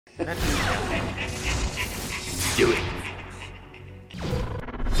Do it.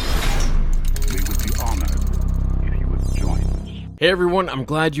 We would be honored if you would join us. Hey everyone, I'm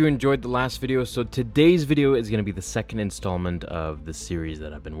glad you enjoyed the last video. So today's video is going to be the second installment of the series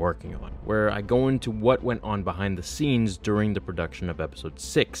that I've been working on, where I go into what went on behind the scenes during the production of episode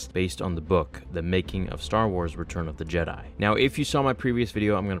 6, based on the book, The Making of Star Wars Return of the Jedi. Now, if you saw my previous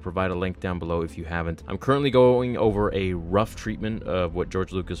video, I'm going to provide a link down below if you haven't. I'm currently going over a rough treatment of what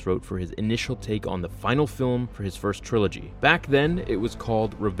George Lucas wrote for his initial take on the final film for his first trilogy. Back then, it was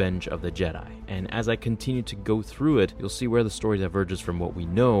called Revenge of the Jedi, and as I continue to go through it, you'll see where the story diverges from what we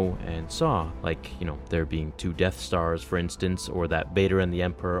know and saw, like, there being 2 Death Stars, for instance, or that Vader and the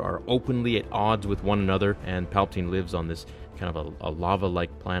Emperor are openly at odds with one another, and Palpatine lives on this kind of a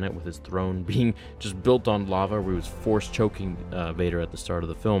lava-like planet with his throne being just built on lava, where he was force choking Vader at the start of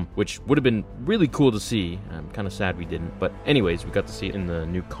the film, which would have been really cool to see. I'm kind of sad we didn't, but anyways, we got to see it in the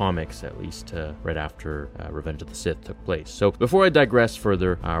new comics, at least right after Revenge of the Sith took place. So before I digress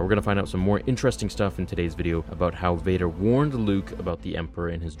further, we're going to find out some more interesting stuff in today's video about how Vader warned Luke about the Emperor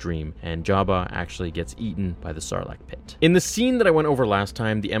in his dream, and Jabba actually gets eaten by the Sarlacc pit. In the scene that I went over last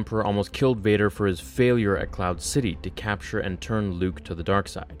time, the Emperor almost killed Vader for his failure at Cloud City to capture and turn Luke to the dark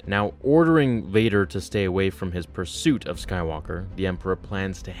side. Now, ordering Vader to stay away from his pursuit of Skywalker, the Emperor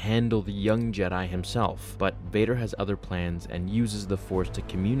plans to handle the young Jedi himself, but Vader has other plans and uses the Force to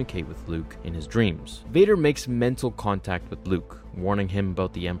communicate with Luke in his dreams. Vader makes mental contact with Luke, warning him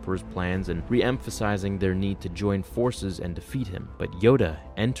about the Emperor's plans and re-emphasizing their need to join forces and defeat him. But Yoda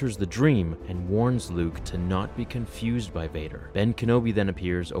enters the dream and warns Luke to not be confused by Vader. Ben Kenobi then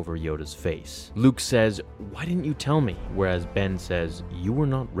appears over Yoda's face. Luke says, "Why didn't you tell me?" Whereas Ben says, "You were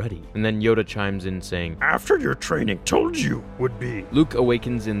not ready." And then Yoda chimes in saying, "After your training told you would be." Luke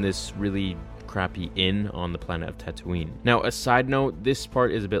awakens in this really crappy inn on the planet of Tatooine. Now, a side note, this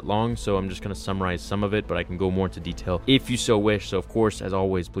part is a bit long, so I'm just going to summarize some of it, but I can go more into detail if you so wish. So of course, as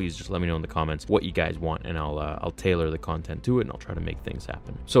always, please just let me know in the comments what you guys want, and I'll tailor the content to it, and I'll try to make things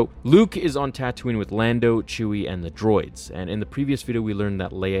happen. So Luke is on Tatooine with Lando, Chewie, and the droids, and in the previous video we learned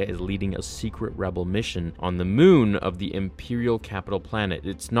that Leia is leading a secret rebel mission on the moon of the Imperial capital planet.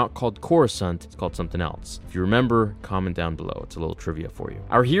 It's not called Coruscant, it's called something else. If you remember, comment down below. It's a little trivia for you.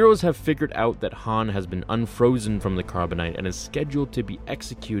 Our heroes have figured out that Han has been unfrozen from the carbonite and is scheduled to be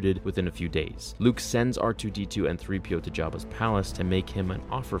executed within a few days. Luke sends R2-D2 and 3PO to Jabba's palace to make him an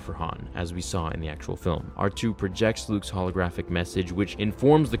offer for Han, as we saw in the actual film. R2 projects Luke's holographic message, which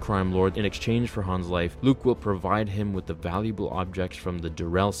informs the crime lord in exchange for Han's life, Luke will provide him with the valuable objects from the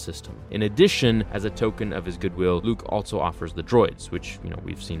Durrell system. In addition, as a token of his goodwill, Luke also offers the droids, which,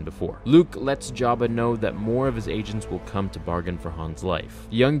 we've seen before. Luke lets Jabba know that more of his agents will come to bargain for Han's life.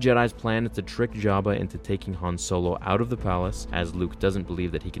 The young Jedi's plan is to trick Jabba into taking Han Solo out of the palace, as Luke doesn't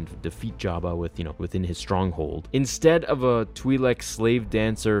believe that he can defeat Jabba within his stronghold. Instead of a Twi'lek slave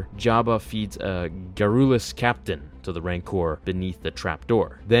dancer, Jabba feeds a garrulous captain to the Rancor beneath the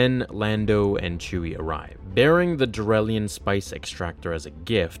trapdoor. Then Lando and Chewie arrive. Bearing the Durrellian spice extractor as a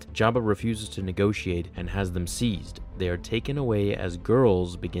gift, Jabba refuses to negotiate and has them seized. They are taken away as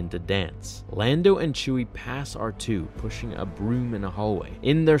girls begin to dance. Lando and Chewie pass R2, pushing a broom in a hallway.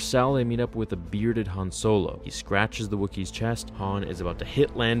 In their cell, they meet up with a bearded Han Solo. He scratches the Wookiee's chest. Han is about to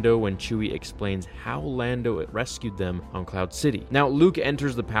hit Lando when Chewie explains how Lando rescued them on Cloud City. Now, Luke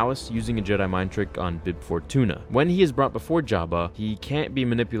enters the palace using a Jedi mind trick on Bib Fortuna. When he is brought before Jabba, he can't be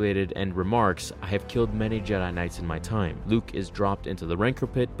manipulated and remarks, "I have killed many Jedi Knights in my time." Luke is dropped into the Rancor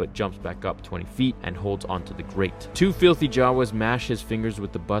pit, but jumps back up 20 feet and holds onto the grate. 2 filthy Jawas mash his fingers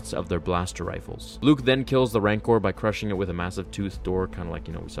with the butts of their blaster rifles. Luke then kills the Rancor by crushing it with a massive toothed door, kind of like,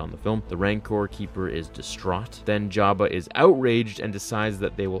 we saw in the film. The Rancor keeper is distraught. Then Jabba is outraged and decides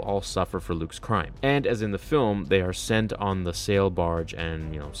that they will all suffer for Luke's crime. And as in the film, they are sent on the sail barge and,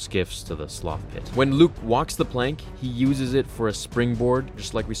 skiffs to the sloth pit. When Luke walks the plank, he uses it for a springboard,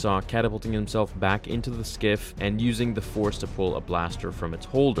 just like we saw, catapulting himself back into the skiff and using the Force to pull a blaster from its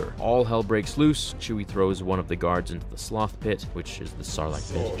holder. All hell breaks loose. Chewie throws one of the guards into the sloth pit, which is the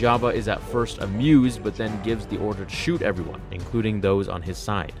Sarlacc pit. Jabba is at first amused, but then gives the order to shoot everyone, including those on his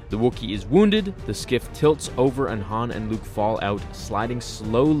side. The Wookiee is wounded, the skiff tilts over, and Han and Luke fall out, sliding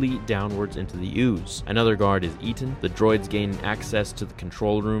slowly downwards into the ooze. Another guard is eaten. The droids gain access to the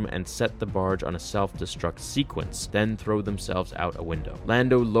control room and set the barge on a self-destruct sequence, then throw themselves out a window.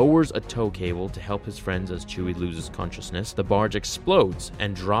 Lando lowers a tow cable to help his friends as Chewie loses consciousness. The barge explodes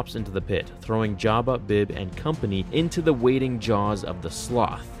and drops into the pit, throwing Jabba, Bib, and company journey into the waiting jaws of the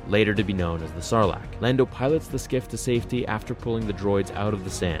Sloth, later to be known as the Sarlacc. Lando pilots the skiff to safety after pulling the droids out of the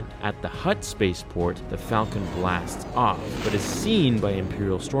sand. At the Hutt spaceport, the Falcon blasts off, but is seen by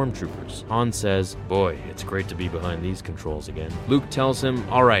Imperial stormtroopers. Han says, "Boy, it's great to be behind these controls again." Luke tells him,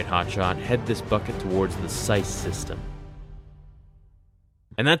 "All right, hotshot, head this bucket towards the Sice system."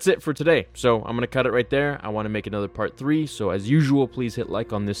 And that's it for today. So I'm going to cut it right there. I want to make another part 3. So as usual, please hit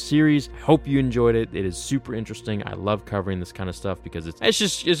like on this series. I hope you enjoyed it. It is super interesting. I love covering this kind of stuff because it's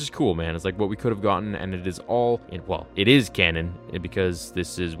just cool, man. It's like what we could have gotten, and it is all, it is canon because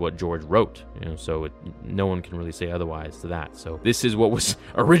this is what George wrote, so no one can really say otherwise to that. So this is what was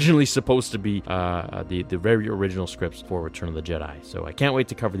originally supposed to be the very original scripts for Return of the Jedi. So I can't wait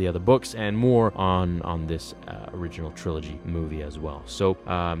to cover the other books and more on this original trilogy movie as well. So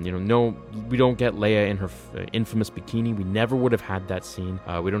no, we don't get Leia in her infamous bikini. We never would have had that scene.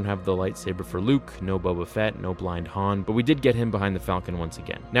 We don't have the lightsaber for Luke, no Boba Fett, no blind Han, but we did get him behind the Falcon once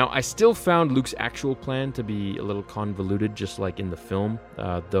again. Now, I still found Luke's actual plan to be a little convoluted, just like in the film,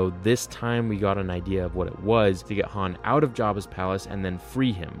 though this time we got an idea of what it was to get Han out of Jabba's palace and then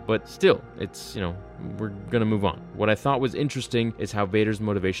free him. But still, it's, we're gonna move on. What I thought was interesting is how Vader's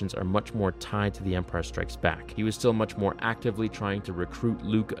motivations are much more tied to The Empire Strikes Back. He was still much more actively trying to recruit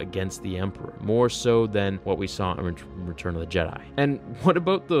Luke against the Emperor, more so than what we saw in Return of the Jedi. And what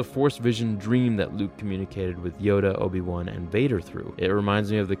about the Force Vision dream that Luke communicated with Yoda, Obi-Wan, and Vader through? It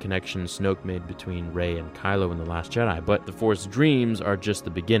reminds me of the connection Snoke made between Rey and Kylo in The Last Jedi, but the Force dreams are just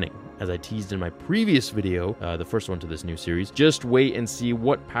the beginning. As I teased in my previous video, the first one to this new series, just wait and see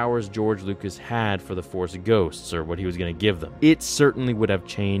what powers George Lucas had for the Force Ghosts, or what he was going to give them. It certainly would have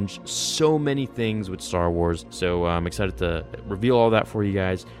changed so many things with Star Wars, so I'm excited to reveal all that for you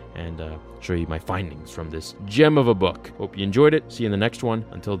guys and show you my findings from this gem of a book. Hope you enjoyed it. See you in the next one.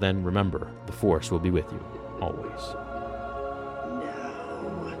 Until then, remember, the Force will be with you, always.